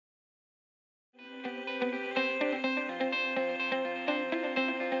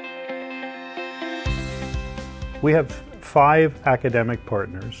We have 5 academic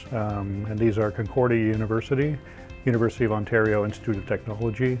partners, and these are Concordia University, University of Ontario Institute of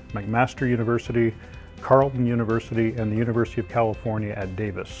Technology, McMaster University, Carleton University, and the University of California at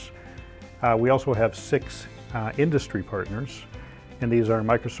Davis. We also have 6 industry partners, and these are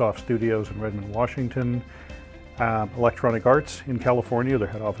Microsoft Studios in Redmond, Washington, Electronic Arts in California, their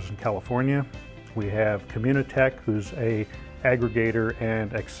head office in California. We have Communitech, who's a aggregator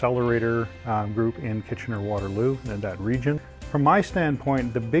and accelerator group in Kitchener-Waterloo and that region. From my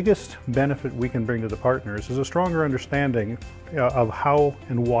standpoint, the biggest benefit we can bring to the partners is a stronger understanding of how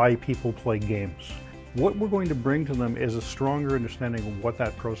and why people play games. What we're going to bring to them is a stronger understanding of what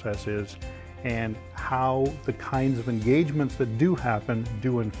that process is and how the kinds of engagements that do happen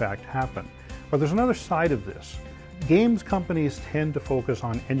do in fact happen. But there's another side of this. Games companies tend to focus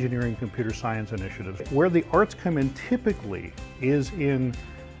on engineering computer science initiatives. Where the arts come in typically is in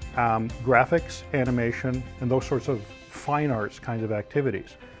graphics, animation, and those sorts of fine arts kinds of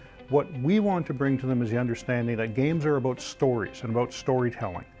activities. What we want to bring to them is the understanding that games are about stories and about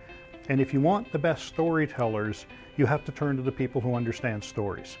storytelling. And if you want the best storytellers, you have to turn to the people who understand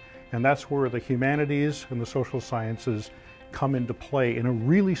stories. And that's where the humanities and the social sciences come into play in a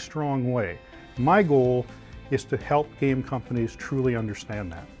really strong way. My goal is to help game companies truly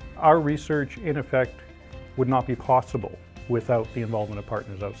understand that. Our research, in effect, would not be possible without the involvement of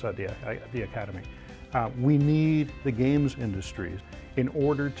partners outside the academy. We need the games industries in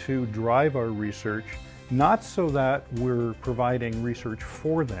order to drive our research, not so that we're providing research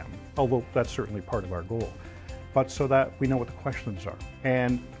for them, although that's certainly part of our goal, but so that we know what the questions are.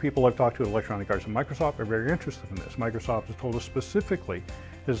 And people I've talked to at Electronic Arts and Microsoft are very interested in this. Microsoft has told us specifically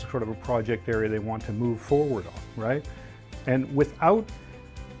this is sort of a project area they want to move forward on, right? And without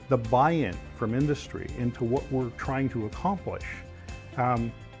the buy-in from industry into what we're trying to accomplish,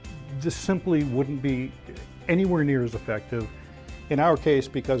 this simply wouldn't be anywhere near as effective. In our case,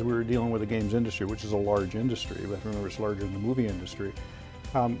 because we were dealing with the games industry, which is a large industry, but remember it's larger than the movie industry.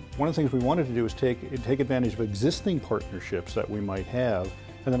 One of the things we wanted to do is take advantage of existing partnerships that we might have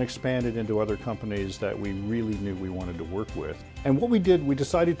and then expand it into other companies that we really knew we wanted to work with. And what we did, we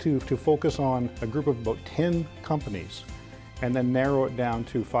decided to focus on a group of about 10 companies and then narrow it down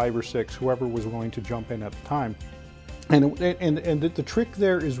to 5 or 6, whoever was willing to jump in at the time. And the trick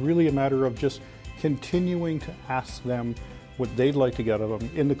there is really a matter of just continuing to ask them what they'd like to get out of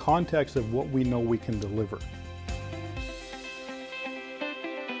them in the context of what we know we can deliver.